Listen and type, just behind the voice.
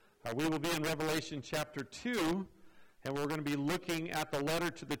We will be in Revelation chapter 2, and we're going to be looking at the letter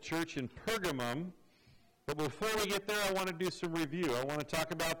to the church in Pergamum. But before we get there, I want to do some review. I want to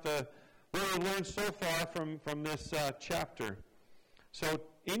talk about what we learned so far from this chapter. So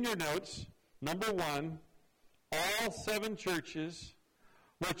in your notes, number 1, all 7 churches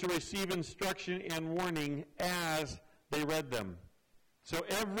were to receive instruction and warning as they read them. So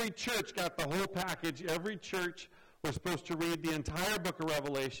every church got the whole package. Every church was supposed to read the entire book of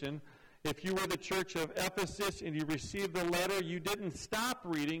Revelation. If you were the church of Ephesus and you received the letter, you didn't stop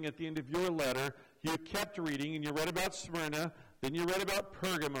reading at the end of your letter. You kept reading, and you read about Smyrna. Then you read about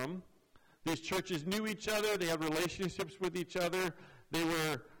Pergamum. These churches knew each other. They had relationships with each other. They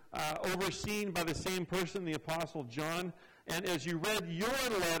were overseen by the same person, the Apostle John. And as you read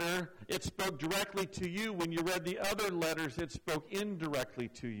your letter, it spoke directly to you. When you read the other letters, it spoke indirectly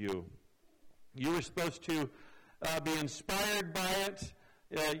to you. You were supposed to be inspired by it.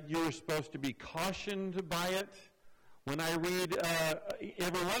 You were supposed to be cautioned by it. When I read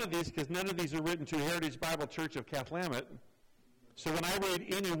every one of these, because none of these are written to Heritage Bible Church of Cathlamet, so when I read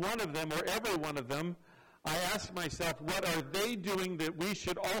any one of them or every one of them, I ask myself, what are they doing that we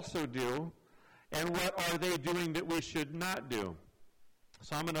should also do? And what are they doing that we should not do?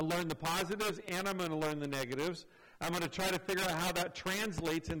 So I'm going to learn the positives and I'm going to learn the negatives. I'm going to try to figure out how that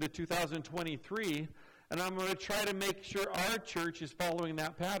translates into 2023. And I'm going to try to make sure our church is following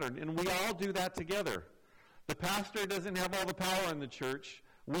that pattern. And we all do that together. The pastor doesn't have all the power in the church.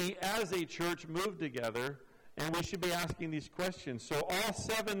 We as a church move together, and we should be asking these questions. So all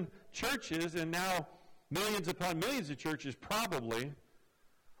 7 churches, and now millions upon millions of churches probably,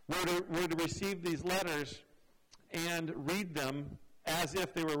 were to receive these letters and read them as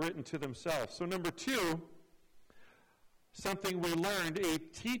if they were written to themselves. So number 2, something we learned, a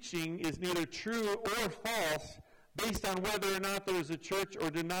teaching is neither true or false based on whether or not there is a church or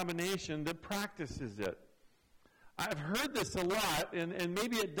denomination that practices it. I've heard this a lot, and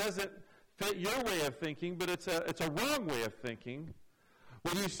maybe it doesn't fit your way of thinking, but it's a wrong way of thinking.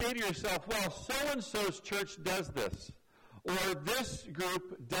 When you say to yourself, well, so-and-so's church does this, or this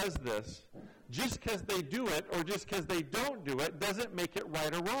group does this, just because they do it or just because they don't do it doesn't make it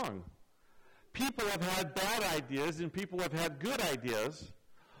right or wrong. People have had bad ideas and people have had good ideas.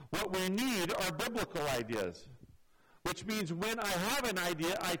 What we need are biblical ideas, which means when I have an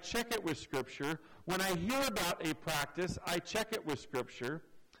idea, I check it with Scripture. When I hear about a practice, I check it with Scripture.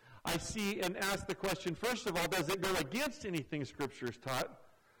 I see and ask the question, first of all, does it go against anything Scripture has taught?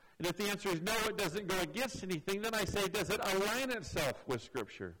 And if the answer is no, it doesn't go against anything, then I say, does it align itself with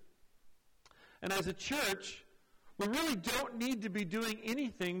Scripture? And as a church, we really don't need to be doing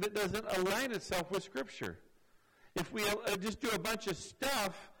anything that doesn't align itself with Scripture. If we just do a bunch of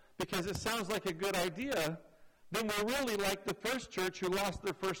stuff because it sounds like a good idea, then we're really like the first church who lost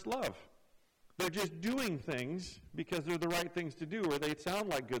their first love. They're just doing things because they're the right things to do, or they sound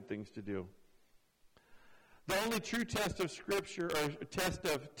like good things to do. The only true test of Scripture, or test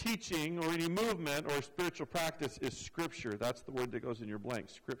of teaching, or any movement, or spiritual practice is Scripture. That's the word that goes in your blank,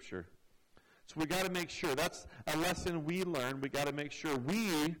 Scripture. So we got to make sure. That's a lesson we learned. We got to make sure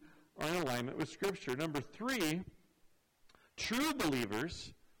we are in alignment with Scripture. Number 3, true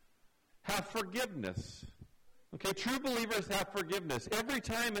believers have forgiveness. Okay, true believers have forgiveness. Every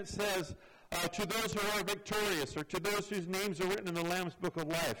time it says, to those who are victorious, or to those whose names are written in the Lamb's Book of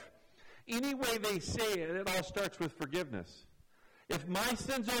Life, any way they say it, it all starts with forgiveness. If my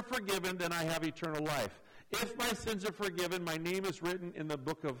sins are forgiven, then I have eternal life. If my sins are forgiven, my name is written in the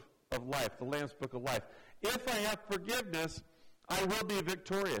book of life, the Lamb's Book of Life. If I have forgiveness, I will be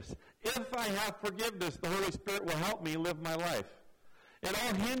victorious. If I have forgiveness, the Holy Spirit will help me live my life. It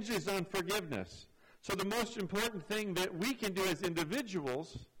all hinges on forgiveness. So the most important thing that we can do as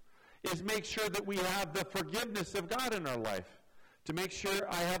individuals is make sure that we have the forgiveness of God in our life. To make sure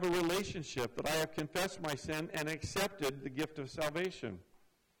I have a relationship, that I have confessed my sin and accepted the gift of salvation.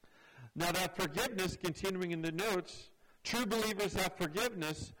 Now that forgiveness, continuing in the notes, true believers have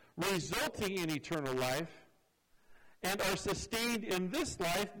forgiveness resulting in eternal life and are sustained in this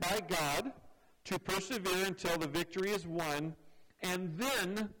life by God to persevere until the victory is won, and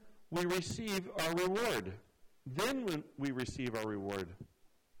then we receive our reward. Then when we receive our reward.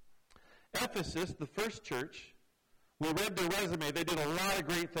 Ephesus, the first church, we read their resume. They did a lot of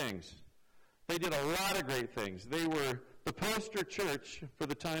great things. They were the poster church for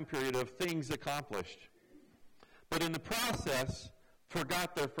the time period of things accomplished. But in the process,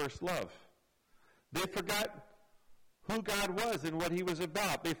 forgot their first love. They forgot who God was and what he was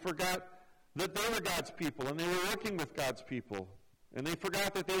about. They forgot that they were God's people and they were working with God's people. And they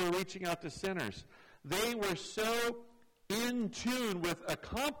forgot that they were reaching out to sinners. They were so in tune with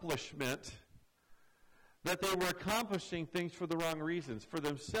accomplishment, that they were accomplishing things for the wrong reasons, for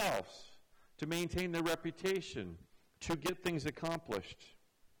themselves, to maintain their reputation, to get things accomplished.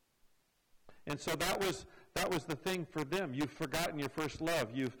 And so that was the thing for them. You've forgotten your first love.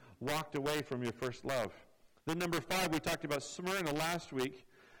 You've walked away from your first love. Then number 5, we talked about Smyrna last week.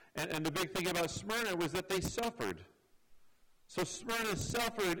 And the big thing about Smyrna was that they suffered. So Smyrna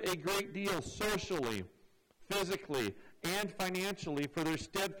suffered a great deal socially, physically, and financially for their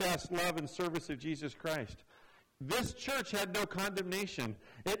steadfast love and service of Jesus Christ. This church had no condemnation.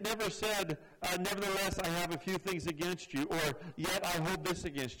 It never said, nevertheless, I have a few things against you, or yet I hold this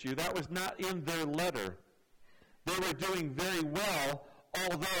against you. That was not in their letter. They were doing very well,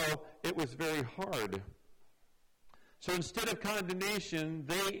 although it was very hard. So instead of condemnation,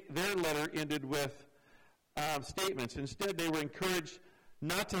 their letter ended with statements. Instead, they were encouraged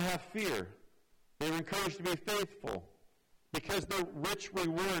not to have fear. They were encouraged to be faithful because the rich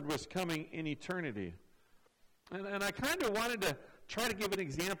reward was coming in eternity. And I kind of wanted to try to give an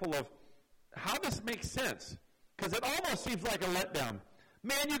example of how this makes sense, because it almost seems like a letdown.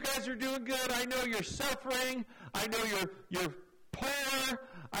 Man, you guys are doing good. I know you're suffering. I know you're poor.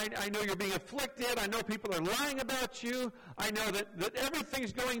 I know you're being afflicted. I know people are lying about you. I know that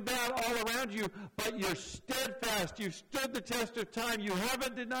everything's going bad all around you, but you're steadfast. You've stood the test of time. You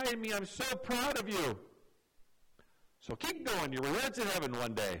haven't denied me. I'm so proud of you. So keep going. Your reward's in heaven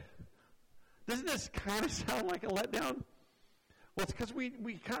one day. Doesn't this kind of sound like a letdown? Well, it's because we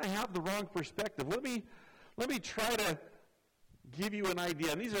kind of have the wrong perspective. Let me try to give you an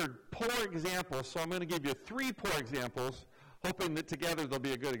idea. And these are poor examples, so I'm going to give you 3 poor examples, hoping that together they'll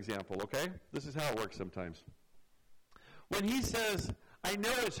be a good example, okay? This is how it works sometimes. When he says, I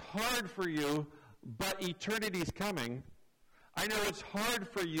know it's hard for you, but eternity's coming. I know it's hard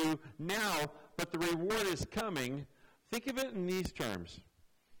for you now, but the reward is coming. Think of it in these terms.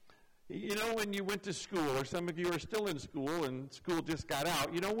 You know, when you went to school, or some of you are still in school, and school just got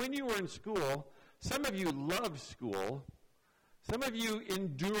out. You know, when you were in school, some of you loved school. Some of you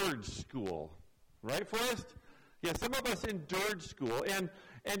endured school. Right, Forrest? Yeah, some of us endured school. And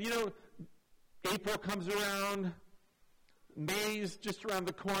you know, April comes around, May's just around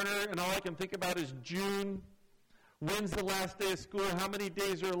the corner, and all I can think about is June. When's the last day of school? How many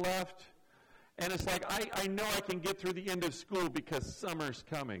days are left? And it's like, I know I can get through the end of school because summer's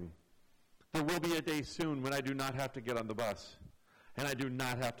coming. There will be a day soon when I do not have to get on the bus, and I do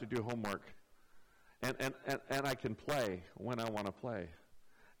not have to do homework, and I can play when I want to play.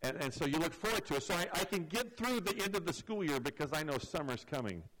 And so you look forward to it. So I can get through the end of the school year because I know summer's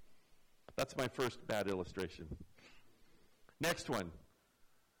coming. That's my first bad illustration. Next one.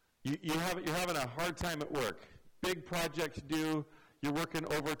 You're having a hard time at work. Big projects due. You're working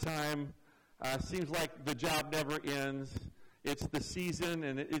overtime. Seems like the job never ends. It's the season,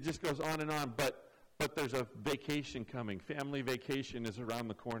 and it just goes on and on. But there's a vacation coming. Family vacation is around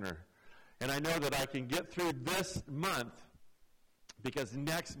the corner. And I know that I can get through this month because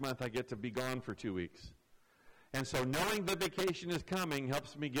next month I get to be gone for 2 weeks. And so knowing the vacation is coming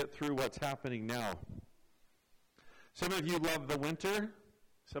helps me get through what's happening now. Some of you love the winter.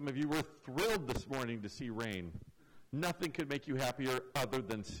 Some of you were thrilled this morning to see rain. Nothing could make you happier other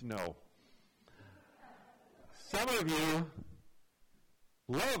than snow. Some of you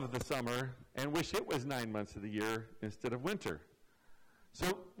love the summer and wish it was 9 months of the year instead of winter. So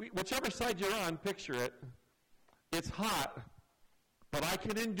whichever side you're on, picture it. It's hot, but I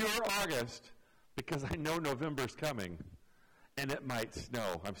can endure August because I know November's coming, and it might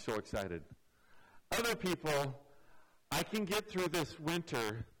snow. I'm so excited. Other people, I can get through this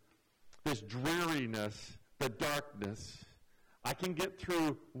winter, this dreariness, the darkness. I can get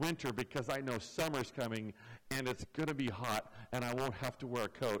through winter because I know summer's coming, and it's going to be hot, and I won't have to wear a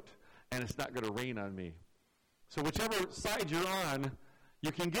coat, and it's not going to rain on me. So whichever side you're on,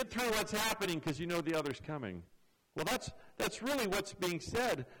 you can get through what's happening because you know the other's coming. Well, that's really what's being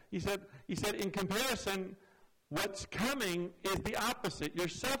said. He said, in comparison, what's coming is the opposite. You're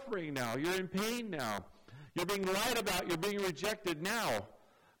suffering now. You're in pain now. You're being lied about. You're being rejected now.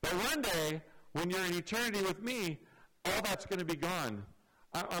 But one day, when you're in eternity with me, all that's going to be gone.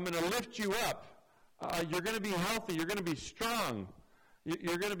 I'm going to lift you up. You're going to be healthy. You're going to be strong.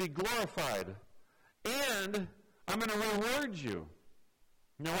 You're going to be glorified. And I'm going to reward you.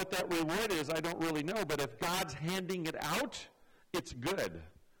 Now, what that reward is, I don't really know, but if God's handing it out, it's good.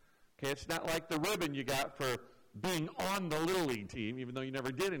 Okay, it's not like the ribbon you got for being on the Little League team, even though you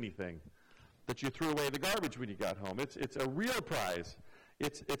never did anything, that you threw away the garbage when you got home. It's a real prize.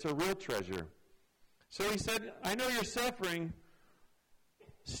 It's a real treasure. So he said, I know you're suffering.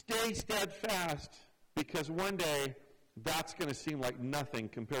 Stay steadfast, because one day that's going to seem like nothing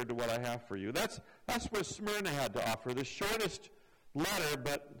compared to what I have for you. That's what Smyrna had to offer. The shortest letter,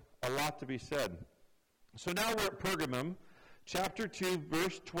 but a lot to be said. So now we're at Pergamum, chapter 2,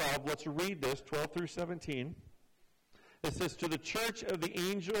 verse 12. Let's read this, 12 through 17. It says, "To the church of the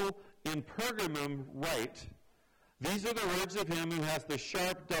angel in Pergamum write, these are the words of him who has the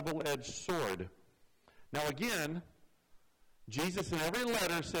sharp double-edged sword." Now again, Jesus in every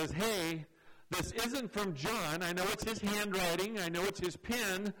letter says, hey, this isn't from John. I know it's his handwriting. I know it's his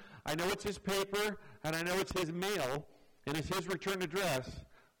pen. I know it's his paper. And I know it's his mail. And it's his return address.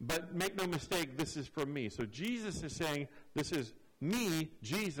 But make no mistake, this is from me. So Jesus is saying, this is me,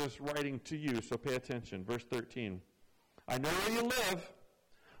 Jesus, writing to you. So pay attention. Verse 13. "I know where you live,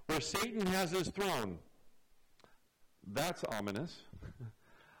 where Satan has his throne." That's ominous.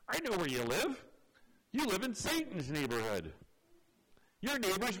 I know where you live. You live in Satan's neighborhood. You're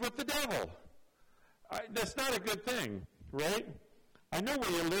neighbors with the devil. That's not a good thing, right? "I know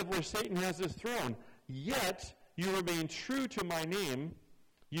where you live, where Satan has his throne. Yet you remain true to my name.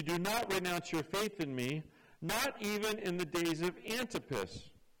 You do not renounce your faith in me, not even in the days of Antipas,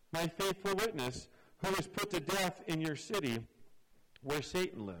 my faithful witness, who was put to death in your city where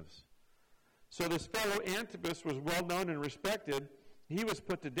Satan lives." So this fellow Antipas was well known and respected. He was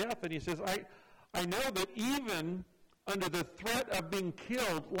put to death, and he says, I know that even under the threat of being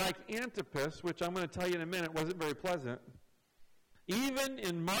killed like Antipas, which I'm going to tell you in a minute wasn't very pleasant, even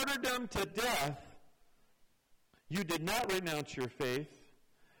in martyrdom to death, you did not renounce your faith,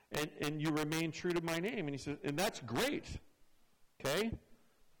 and you remain true to my name. And he says, and that's great. Okay?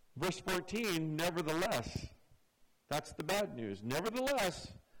 Verse 14, "Nevertheless," that's the bad news.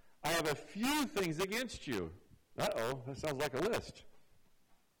 "Nevertheless, I have a few things against you." Uh-oh, that sounds like a list.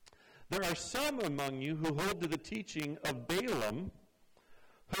 "There are some among you who hold to the teaching of Balaam,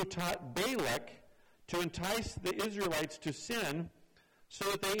 who taught Balak to entice the Israelites to sin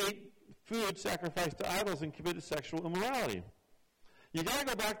so that they ate food sacrificed to idols and committed sexual immorality." You got to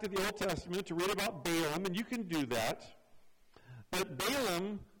go back to the Old Testament to read about Balaam, and you can do that. But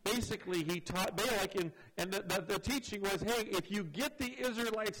Balaam, basically, he taught Balak, and the teaching was, hey, if you get the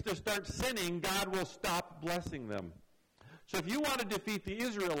Israelites to start sinning, God will stop blessing them. So if you want to defeat the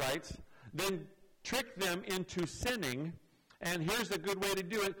Israelites, then trick them into sinning, and here's a good way to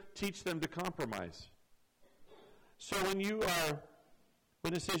do it: teach them to compromise. So when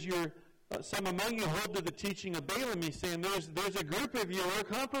it says some among you hold to the teaching of Balaam, he's saying there's a group of you who are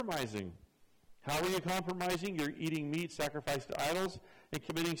compromising. How are you compromising? You're eating meat sacrificed to idols and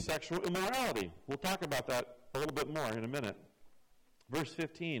committing sexual immorality. We'll talk about that a little bit more in a minute. Verse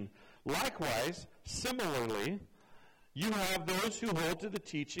 15, "Likewise, similarly, you have those who hold to the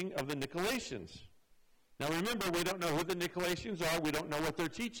teaching of the Nicolaitans." Now remember, we don't know who the Nicolaitans are. We don't know what their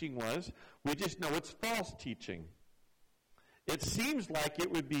teaching was. We just know it's false teaching. It seems like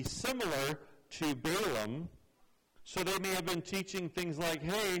it would be similar to Balaam, so they may have been teaching things like,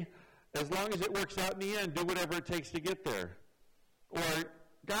 hey, as long as it works out in the end, do whatever it takes to get there. Or,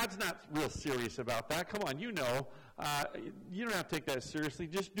 God's not real serious about that. Come on, you know. You don't have to take that seriously.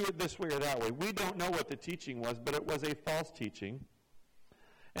 Just do it this way or that way. We don't know what the teaching was, but it was a false teaching.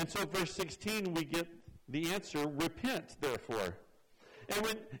 And so verse 16, we get the answer, "Repent, therefore." And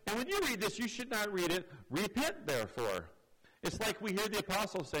when you read this, you should not read it, "Repent, therefore." It's like we hear the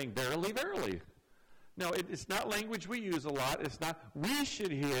apostles saying, "Verily, verily." No, it's not language we use a lot. It's not. We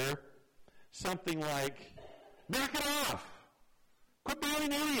should hear something like, "Knock it off. Quit being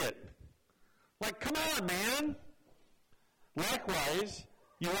an idiot. Like, come on, man." "Likewise,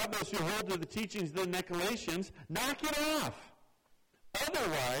 you have those who hold to the teachings of the Nicolaitans. Knock it off.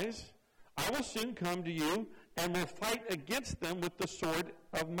 Otherwise, I will soon come to you and will fight against them with the sword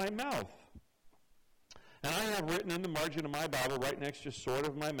of my mouth." And I have written in the margin of my Bible, right next to sword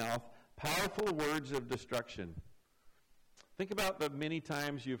of my mouth, powerful words of destruction. Think about the many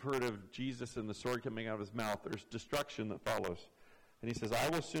times you've heard of Jesus and the sword coming out of his mouth. There's destruction that follows. And he says, "I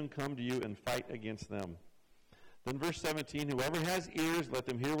will soon come to you and fight against them." Then verse 17, "Whoever has ears, let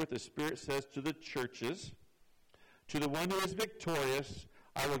them hear what the Spirit says to the churches. To the one who is victorious,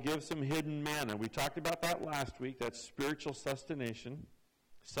 I will give some hidden manna." We talked about that last week. That's spiritual sustenance.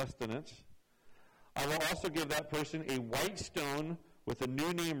 "I will also give that person a white stone with a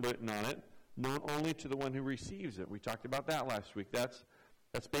new name written on it, known only to the one who receives it." We talked about that last week. That's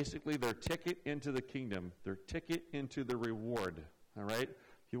basically their ticket into the kingdom, their ticket into the reward. All right?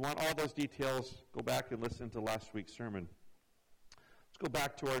 If you want all those details, go back and listen to last week's sermon. Let's go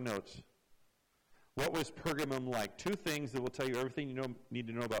back to our notes. What was Pergamum like? Two things that will tell you everything you need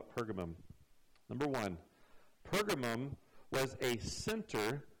to know about Pergamum. Number one, Pergamum was a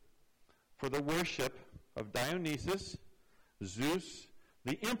center for the worship of Dionysus, Zeus,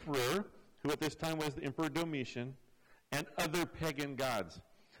 the emperor, who at this time was the Emperor Domitian, and other pagan gods.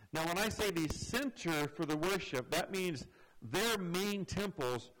 Now, when I say the center for the worship, that means their main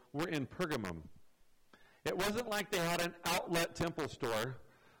temples were in Pergamum. It wasn't like they had an outlet temple store,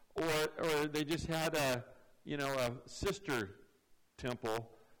 or they just had a sister temple.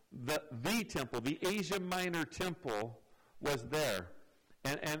 The temple, the Asia Minor temple, was there,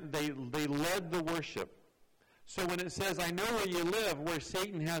 and they led the worship. So when it says, "I know where you live, where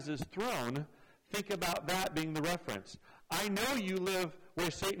Satan has his throne," think about that being the reference. I know you live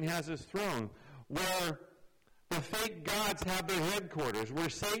where Satan has his throne, where the fake gods have their headquarters, where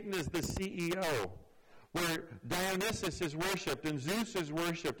Satan is the CEO, where Dionysus is worshipped, and Zeus is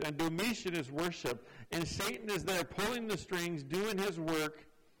worshipped, and Domitian is worshipped, and Satan is there pulling the strings, doing his work,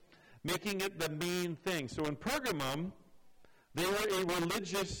 making it the main thing. So in Pergamum, they were a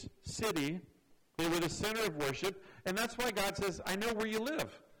religious city. They were the center of worship, and that's why God says, "I know where you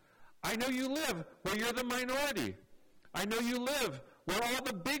live. I know you live where you're the minority. I know you live where all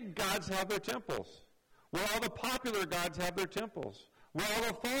the big gods have their temples, where all the popular gods have their temples, where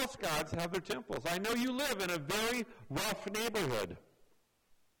all the false gods have their temples. I know you live in a very rough neighborhood,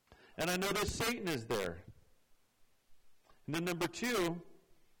 and I know that Satan is there." And then number 2,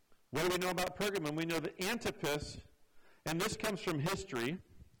 what do we know about Pergamum? We know that Antipas, and this comes from history,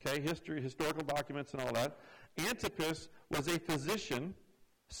 historical documents and all that. Antipas was a physician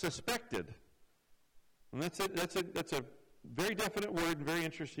suspected. And that's a very definite word, and very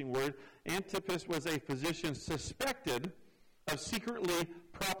interesting word. Antipas was a physician suspected of secretly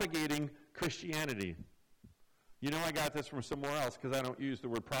propagating Christianity. You know, I got this from somewhere else because I don't use the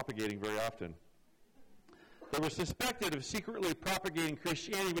word propagating very often. They were suspected of secretly propagating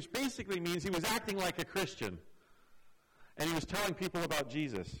Christianity, which basically means he was acting like a Christian. And he was telling people about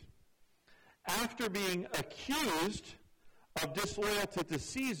Jesus. After being accused of disloyalty to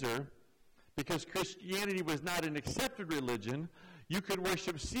Caesar, because Christianity was not an accepted religion, you could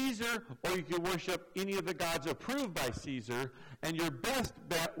worship Caesar or you could worship any of the gods approved by Caesar, and your best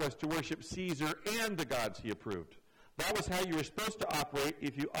bet was to worship Caesar and the gods he approved. That was how you were supposed to operate.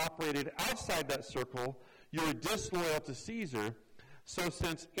 If you operated outside that circle, you were disloyal to Caesar. So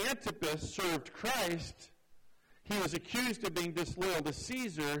since Antipas served Christ, he was accused of being disloyal to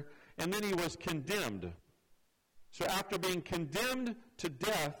Caesar, and then he was condemned. So after being condemned to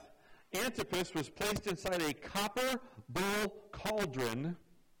death, Antipas was placed inside a copper bowl cauldron,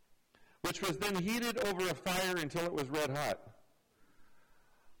 which was then heated over a fire until it was red hot.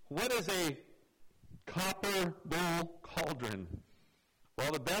 What is a copper bowl cauldron?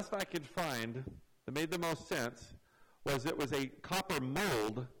 Well, the best I could find that made the most sense was it was a copper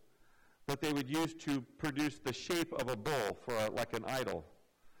mold that they would use to produce the shape of a bowl for like an idol.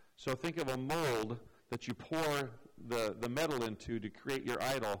 So think of a mold that you pour the metal into to create your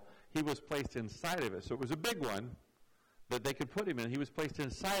idol. He was placed inside of it. So it was a big one that they could put him in. He was placed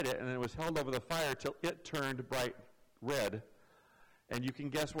inside it, and then it was held over the fire till it turned bright red. And you can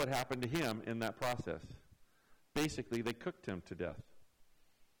guess what happened to him in that process. Basically, they cooked him to death.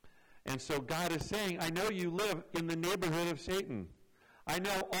 And so God is saying, I know you live in the neighborhood of Satan. I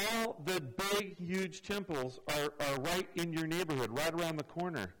know all the big, huge temples are right in your neighborhood, right around the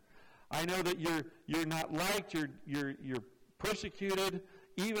corner. I know that you're not liked, you're persecuted,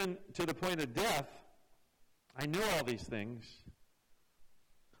 even to the point of death. I know all these things,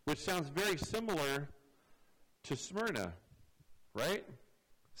 which sounds very similar to Smyrna, right?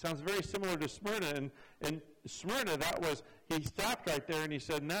 Sounds very similar to Smyrna. And Smyrna, he stopped right there and he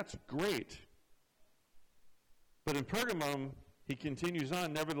said, and that's great. But in Pergamum, he continues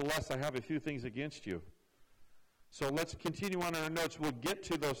on, nevertheless, I have a few things against you. So let's continue on our notes. We'll get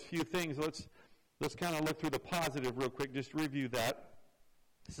to those few things. Let's kind of look through the positive real quick, just review that.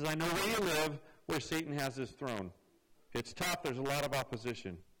 It says, I know where you live, where Satan has his throne. It's tough. There's a lot of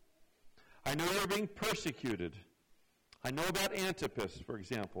opposition. I know you're being persecuted. I know about Antipas, for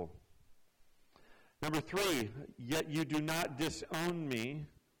example. Number 3, yet you do not disown me.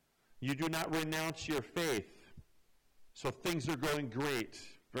 You do not renounce your faith. So things are going great,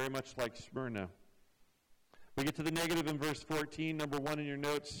 very much like Smyrna. We get to the negative in verse 14, number 1 in your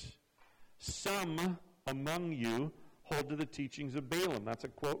notes. Some among you hold to the teachings of Balaam. That's a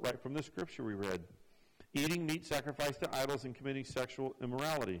quote right from the scripture we read. Eating meat sacrificed to idols and committing sexual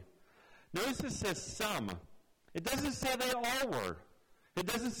immorality. Notice it says some. It doesn't say they all were. It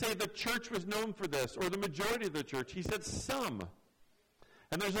doesn't say the church was known for this or the majority of the church. He said some.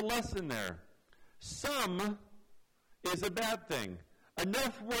 And there's a lesson there. Some is a bad thing.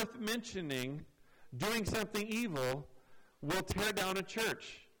 Enough worth mentioning, doing something evil will tear down a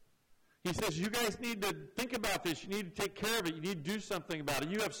church. He says, you guys need to think about this. You need to take care of it. You need to do something about it.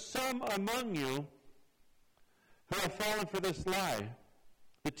 You have some among you who have fallen for this lie.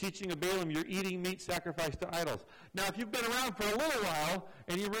 The teaching of Balaam, you're eating meat sacrificed to idols. Now, if you've been around for a little while,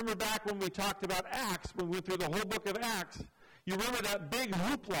 and you remember back when we talked about Acts, when we went through the whole book of Acts, you remember that big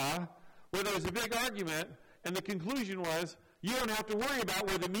hoopla where there was a big argument, and the conclusion was, you don't have to worry about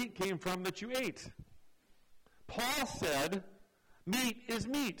where the meat came from that you ate. Paul said, meat is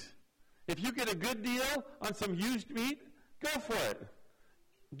meat. If you get a good deal on some used meat, go for it.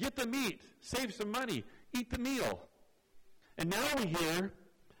 Get the meat. Save some money. Eat the meal. And now we hear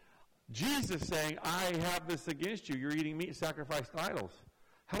Jesus saying, I have this against you. You're eating meat sacrificed to idols.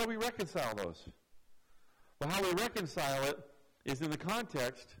 How do we reconcile those? Well, how we reconcile it is in the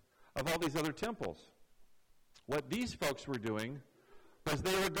context of all these other temples. What these folks were doing was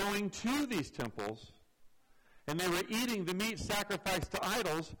they were going to these temples and they were eating the meat sacrificed to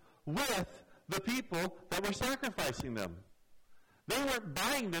idols with the people that were sacrificing them. They weren't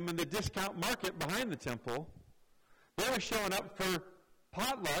buying them in the discount market behind the temple. They were showing up for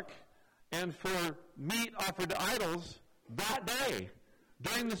potluck and for meat offered to idols that day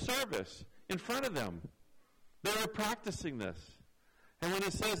during the service in front of them. They were practicing this. And when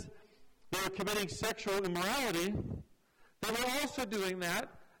it says they were committing sexual immorality, they were also doing that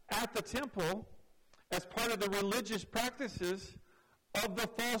at the temple as part of the religious practices of the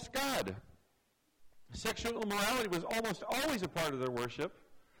false god. Sexual immorality was almost always a part of their worship,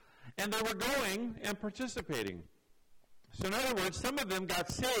 and they were going and participating. So in other words, some of them got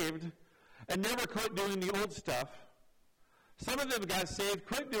saved and never quit doing the old stuff. Some of them got saved,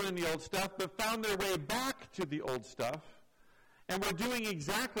 quit doing the old stuff, but found their way back to the old stuff and were doing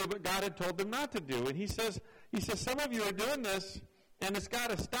exactly what God had told them not to do. And he says, some of you are doing this, and it's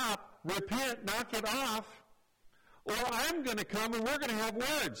got to stop. Repent, knock it off, or I'm going to come and we're going to have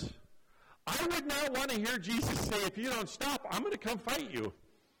words. I would not want to hear Jesus say, if you don't stop, I'm going to come fight you.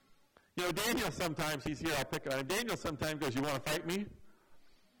 You know, Daniel sometimes, he's here, I'll pick on him. Daniel sometimes goes, you want to fight me?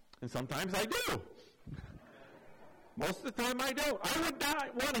 And sometimes I do. Most of the time I don't. I would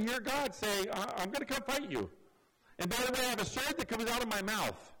not want to hear God say, I'm going to come fight you. And by the way, I have a sword that comes out of my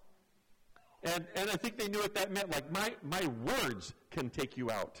mouth. And I think they knew what that meant. Like, my words can take you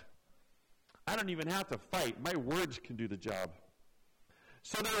out. I don't even have to fight. My words can do the job.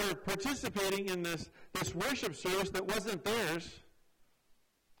 So they were participating in this worship service that wasn't theirs.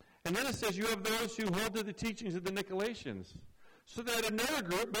 And then it says, you have those who hold to the teachings of the Nicolaitans. So that another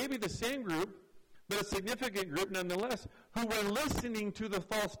group, maybe the same group, but a significant group nonetheless, who were listening to the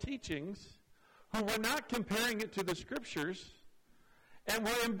false teachings, who were not comparing it to the Scriptures, and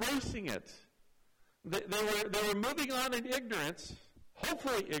were embracing it. They were moving on in ignorance,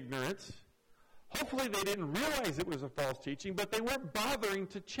 hopefully ignorance. Hopefully they didn't realize it was a false teaching, but they weren't bothering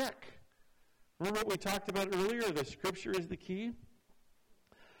to check. Remember what we talked about earlier? The Scripture is the key.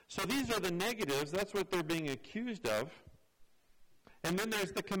 So these are the negatives. That's what they're being accused of. And then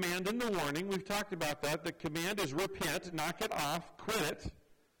there's the command and the warning. We've talked about that. The command is repent, knock it off, quit it.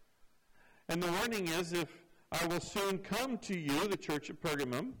 And the warning is, if I will soon come to you, the church at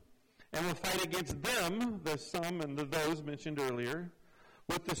Pergamum, and will fight against them, the some and the those mentioned earlier,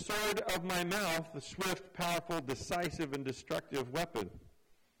 with the sword of my mouth, the swift, powerful, decisive, and destructive weapon.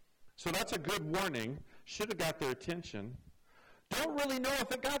 So that's a good warning. Should have got their attention. Don't really know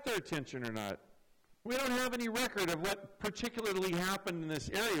if it got their attention or not. We don't have any record of what particularly happened in this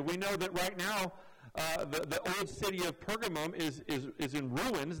area. We know that right now the old city of Pergamum is in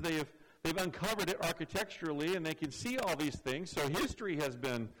ruins. They've uncovered it architecturally, and they can see all these things. So history has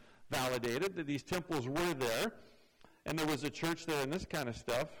been validated that these temples were there, and there was a church there and this kind of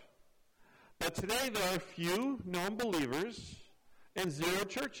stuff. But today there are few known believers and 0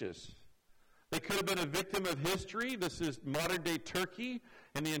 churches. They could have been a victim of history. This is modern-day Turkey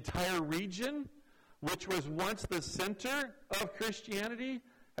and the entire region, which was once the center of Christianity,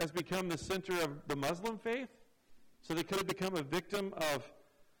 has become the center of the Muslim faith. So they could have become a victim of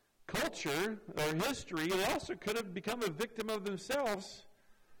culture or history. They also could have become a victim of themselves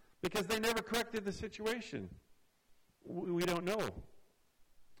because they never corrected the situation. We don't know.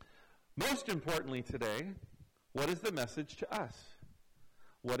 Most importantly today, what is the message to us?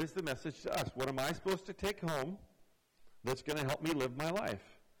 What is the message to us? What am I supposed to take home that's going to help me live my life?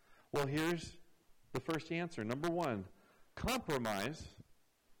 Well, here's the first answer. Number 1, compromise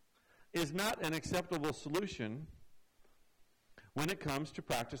is not an acceptable solution when it comes to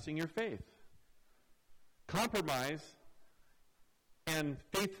practicing your faith. Compromise and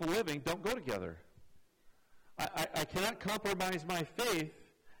faithful living don't go together. I cannot compromise my faith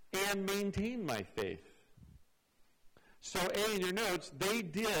and maintain my faith. So A, in your notes, they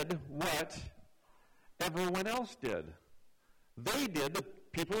did what everyone else did. They did, the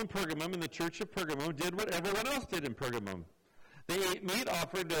people in Pergamum, in the church of Pergamum, did what everyone else did in Pergamum. They ate meat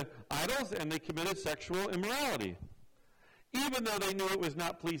offered to idols, and they committed sexual immorality, even though they knew it was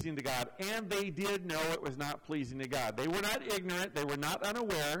not pleasing to God. And they did know it was not pleasing to God. They were not ignorant. They were not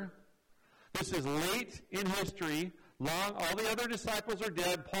unaware. This is late in history. All the other disciples are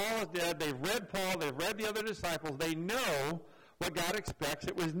dead. Paul is dead. They've read Paul. They've read the other disciples. They know what God expects.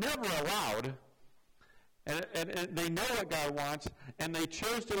 It was never allowed. And they know what God wants. And they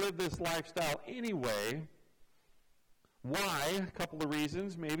chose to live this lifestyle anyway. Why? A couple of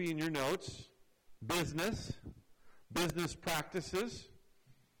reasons, maybe in your notes. Business practices.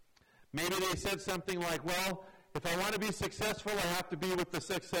 Maybe they said something like, well, if I want to be successful, I have to be with the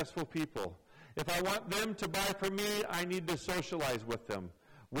successful people. If I want them to buy from me, I need to socialize with them.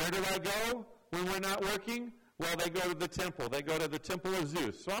 Where do I go when we're not working? Well, they go to the temple. They go to the temple of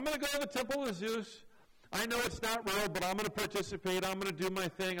Zeus. So I'm going to go to the temple of Zeus. I know it's not real, but I'm going to participate. I'm going to do my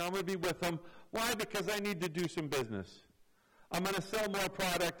thing. I'm going to be with them. Why? Because I need to do some business. I'm going to sell more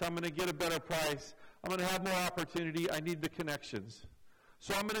product. I'm going to get a better price. I'm going to have more opportunity. I need the connections.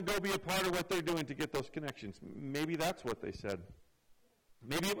 So I'm going to go be a part of what they're doing to get those connections. Maybe that's what they said.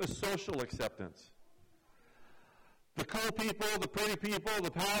 Maybe it was social acceptance. The cool people, the pretty people,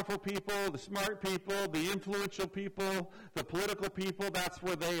 the powerful people, the smart people, the influential people, the political people, that's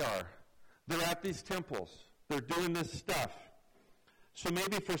where they are. They're at these temples. They're doing this stuff. So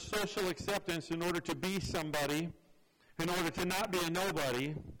maybe for social acceptance, in order to be somebody, in order to not be a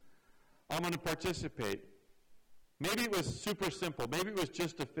nobody, I'm going to participate. Maybe it was super simple. Maybe it was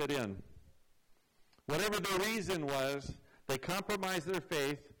just to fit in. Whatever the reason was, they compromised their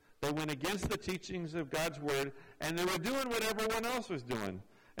faith, they went against the teachings of God's Word, and they were doing what everyone else was doing.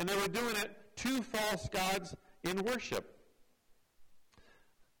 And they were doing it to false gods in worship.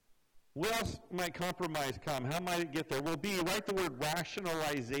 Where else might compromise come? How might it get there? Well, B, write the word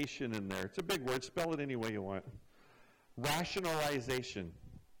rationalization in there. It's a big word. Spell it any way you want. Rationalization.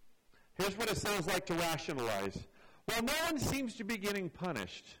 Here's what it sounds like to rationalize. Well, no one seems to be getting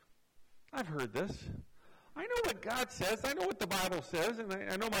punished. I've heard this. I know what God says. I know what the Bible says. And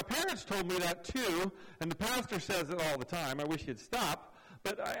I know my parents told me that too. And the pastor says it all the time. I wish he'd stop.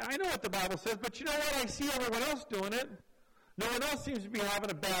 But I know what the Bible says. But you know what? I see everyone else doing it. No one else seems to be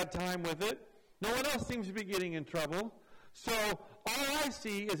having a bad time with it. No one else seems to be getting in trouble. So all I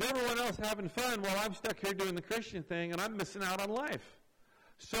see is everyone else having fun while I'm stuck here doing the Christian thing, and I'm missing out on life.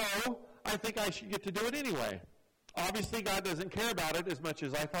 So I think I should get to do it anyway. Obviously, God doesn't care about it as much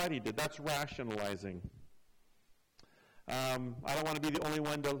as I thought he did. That's rationalizing. I don't want to be the only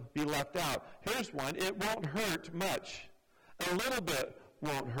one to be left out. Here's one. It won't hurt much. A little bit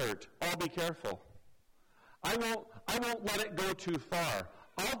won't hurt. I'll be careful. I won't let it go too far.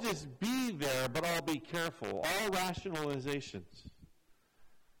 I'll just be there, but I'll be careful. All rationalizations.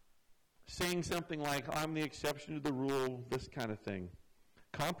 Saying something like, I'm the exception to the rule, this kind of thing.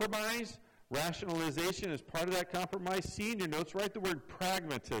 Compromise, rationalization is part of that compromise. See in your notes, write the word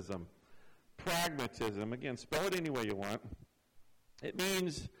pragmatism. Pragmatism. Again, spell it any way you want. It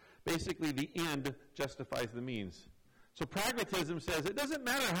means basically the end justifies the means. So pragmatism says it doesn't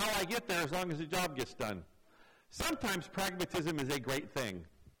matter how I get there as long as the job gets done. Sometimes pragmatism is a great thing.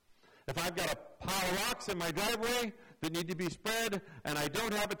 If I've got a pile of rocks in my driveway that need to be spread and I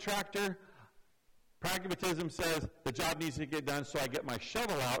don't have a tractor, pragmatism says the job needs to get done, so I get my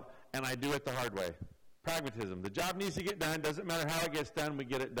shovel out and I do it the hard way. Pragmatism. The job needs to get done. Doesn't matter how it gets done, we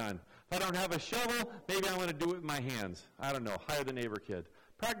get it done. If I don't have a shovel, maybe I want to do it with my hands. I don't know. Hire the neighbor kid.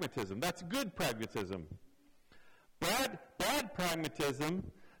 Pragmatism. That's good pragmatism. Bad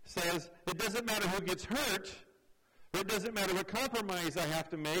pragmatism says it doesn't matter who gets hurt, or it doesn't matter what compromise I have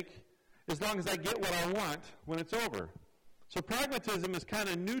to make, as long as I get what I want when it's over. So pragmatism is kind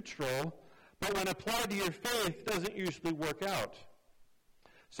of neutral, but when applied to your faith, doesn't usually work out.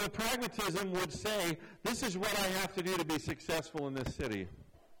 So pragmatism would say, this is what I have to do to be successful in this city.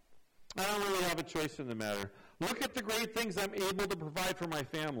 I don't really have a choice in the matter. Look at the great things I'm able to provide for my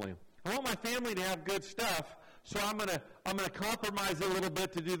family. I want my family to have good stuff, so I'm gonna compromise a little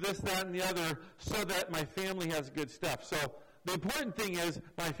bit to do this, that, and the other so that my family has good stuff. So the important thing is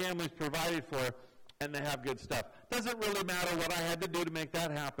my family's provided for and they have good stuff. Doesn't really matter what I had to do to make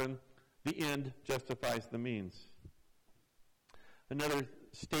that happen. The end justifies the means. Another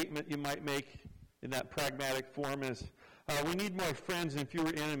statement you might make in that pragmatic form is, we need more friends and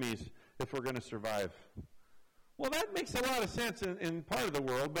fewer enemies if we're going to survive. Well, that makes a lot of sense in part of the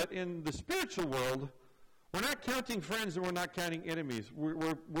world, but in the spiritual world, we're not counting friends and we're not counting enemies.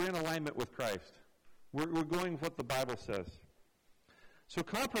 We're in alignment with Christ. We're going with what the Bible says. So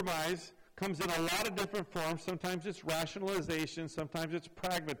compromise comes in a lot of different forms. Sometimes it's rationalization. Sometimes it's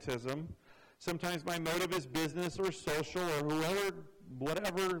pragmatism. Sometimes my motive is business or social or whoever,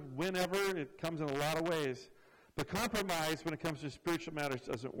 whatever, whenever. It comes in a lot of ways. But compromise, when it comes to spiritual matters,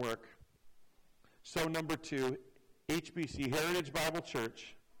 doesn't work. So number 2, HBC, Heritage Bible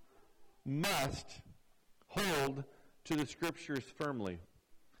Church, must hold to the Scriptures firmly.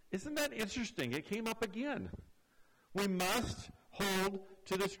 Isn't that interesting? It came up again. We must hold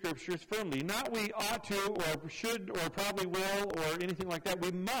to the Scriptures firmly. Not we ought to or should or probably will or anything like that.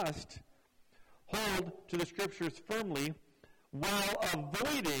 We must hold to the Scriptures firmly while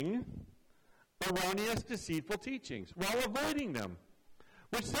avoiding erroneous, deceitful teachings. While avoiding them.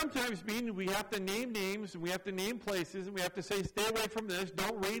 Which sometimes means we have to name names, and we have to name places, and we have to say, stay away from this,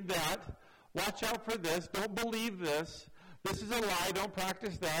 don't read that, watch out for this, don't believe this, this is a lie, don't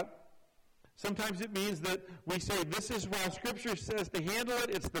practice that. Sometimes it means that we say, this is how Scripture says to handle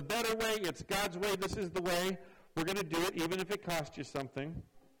it, it's the better way, it's God's way, this is the way, we're going to do it, even if it costs you something.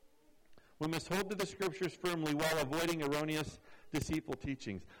 We must hold to the Scriptures firmly while avoiding erroneous, deceitful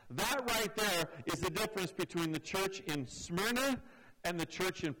teachings. That right there is the difference between the church in Smyrna and the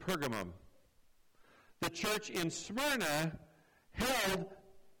church in Pergamum. The church in Smyrna held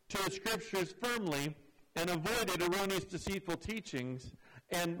to the Scriptures firmly and avoided erroneous, deceitful teachings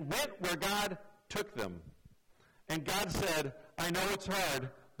and went where God took them. And God said, I know it's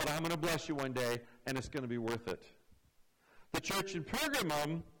hard, but I'm going to bless you one day, and it's going to be worth it. The church in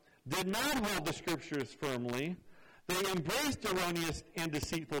Pergamum did not hold the Scriptures firmly. They embraced erroneous and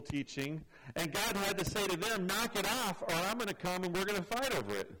deceitful teaching, and God had to say to them, knock it off, or I'm going to come and we're going to fight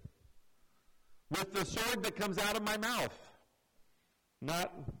over it. With the sword that comes out of my mouth.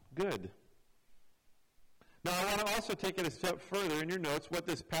 Not good. Now, I want to also take it a step further in your notes, what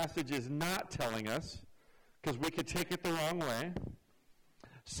this passage is not telling us, because we could take it the wrong way.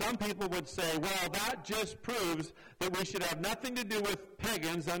 Some people would say, well, that just proves that we should have nothing to do with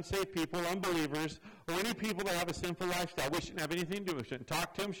pagans, unsaved people, unbelievers, or any people that have a sinful lifestyle. We shouldn't have anything to do with them. Shouldn't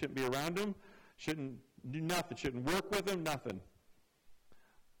talk to them, shouldn't be around them, shouldn't do nothing, shouldn't work with them, nothing.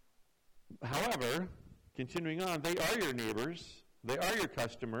 However, continuing on, they are your neighbors, they are your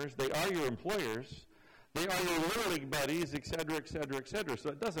customers, they are your employers, they are your Little League buddies, etc., etc., etc. So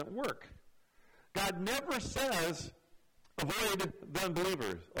it doesn't work. God never says, avoid the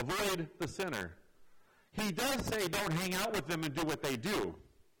unbelievers, avoid the sinner. He does say don't hang out with them and do what they do,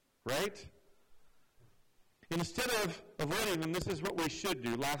 right? Instead of avoiding them, this is what we should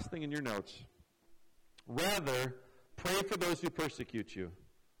do. Last thing in your notes. Rather, pray for those who persecute you.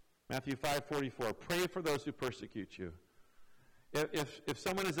 Matthew 5:44. Pray for those who persecute you. If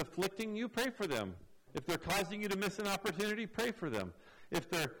someone is afflicting you, pray for them. If they're causing you to miss an opportunity, pray for them. If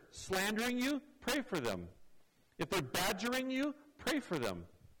they're slandering you, pray for them. If they're badgering you, pray for them.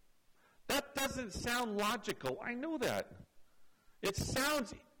 That doesn't sound logical. I know that. It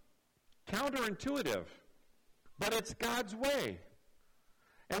sounds counterintuitive. But it's God's way.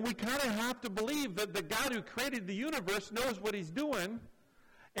 And we kind of have to believe that the God who created the universe knows what he's doing.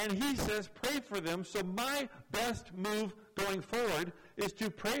 And he says, pray for them. So my best move going forward is to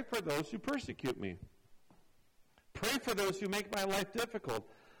pray for those who persecute me. Pray for those who make my life difficult.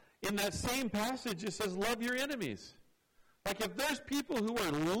 In that same passage, it says, love your enemies. Like if there's people who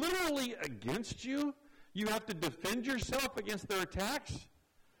are literally against you, you have to defend yourself against their attacks.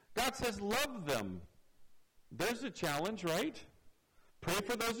 God says, love them. There's a challenge, right? Pray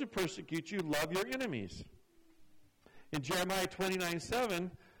for those who persecute you. Love your enemies. In Jeremiah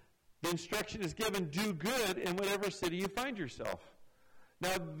 29:7, the instruction is given, do good in whatever city you find yourself.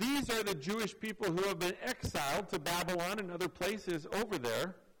 Now, these are the Jewish people who have been exiled to Babylon and other places over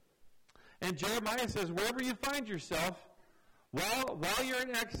there. And Jeremiah says, wherever you find yourself, while you're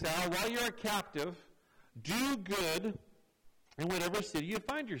in exile, while you're a captive, do good in whatever city you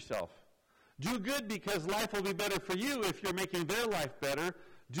find yourself. Do good because life will be better for you if you're making their life better.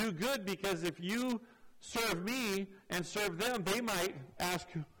 Do good because if you serve me and serve them, they might ask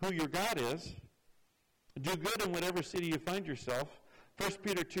who your God is. Do good in whatever city you find yourself. 1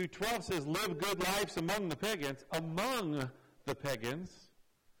 Peter 2:12 says, live good lives among the pagans. Among the pagans.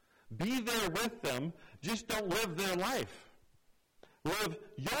 Be there with them. Just don't live their life. Live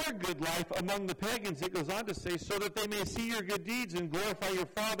your good life among the pagans, it goes on to say, so that they may see your good deeds and glorify your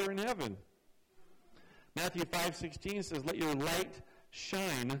Father in heaven. Matthew 5:16 says, let your light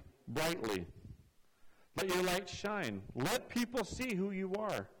shine brightly. Let your light shine. Let people see who you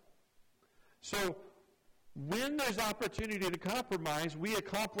are. So, when there's opportunity to compromise, we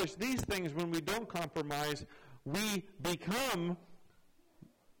accomplish these things. When we don't compromise, we become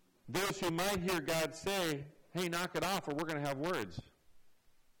those who might hear God say, hey, knock it off or we're going to have words.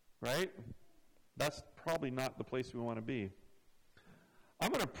 Right? That's probably not the place we want to be. I'm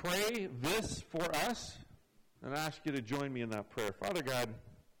going to pray this for us and ask you to join me in that prayer. Father God,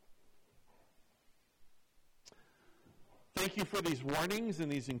 thank you for these warnings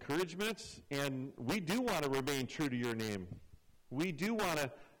and these encouragements, and we do want to remain true to your name. We do want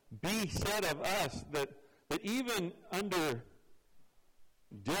to be said of us that even under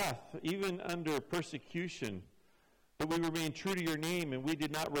death, even under persecution, that we remain true to your name and we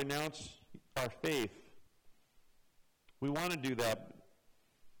did not renounce our faith. We want to do that,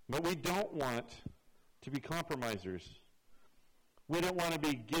 but we don't want to be compromisers. We don't want to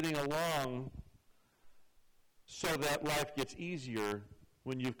be getting along so that life gets easier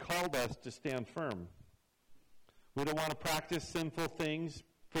when you've called us to stand firm. We don't want to practice sinful things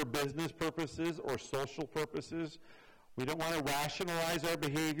for business purposes or social purposes. We don't want to rationalize our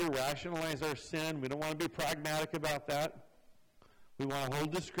behavior, rationalize our sin. We don't want to be pragmatic about that. We want to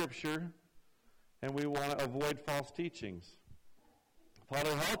hold to Scripture, and we want to avoid false teachings.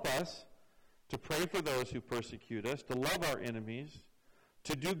 Father, help us to pray for those who persecute us, to love our enemies,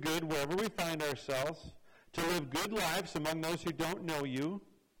 to do good wherever we find ourselves, to live good lives among those who don't know you,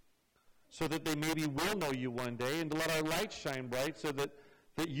 so that they maybe will know you one day, and to let our light shine bright so that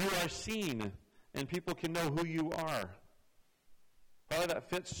you are seen and people can know who you are. Father, that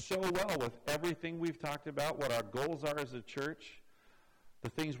fits so well with everything we've talked about, what our goals are as a church, the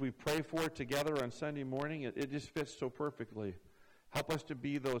things we pray for together on Sunday morning. It just fits so perfectly. Help us to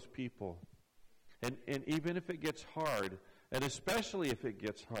be those people. And even if it gets hard, and especially if it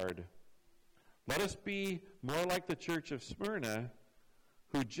gets hard, let us be more like the church of Smyrna,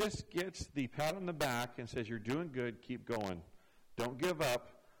 who just gets the pat on the back and says, you're doing good, keep going. Don't give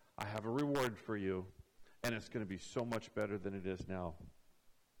up. I have a reward for you, and it's going to be so much better than it is now.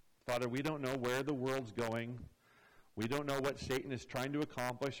 Father, we don't know where the world's going. We don't know what Satan is trying to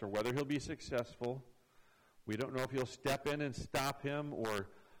accomplish or whether he'll be successful. We don't know if he'll step in and stop him or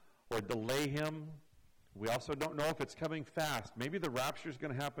delay him. We also don't know if it's coming fast. Maybe the rapture is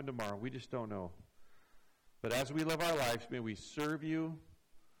going to happen tomorrow. We just don't know. But as we live our lives, may we serve you.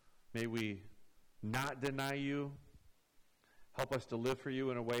 May we not deny you. Help us to live for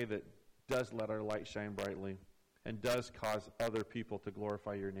you in a way that does let our light shine brightly and does cause other people to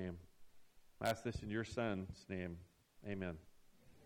glorify your name. I ask this in your Son's name. Amen.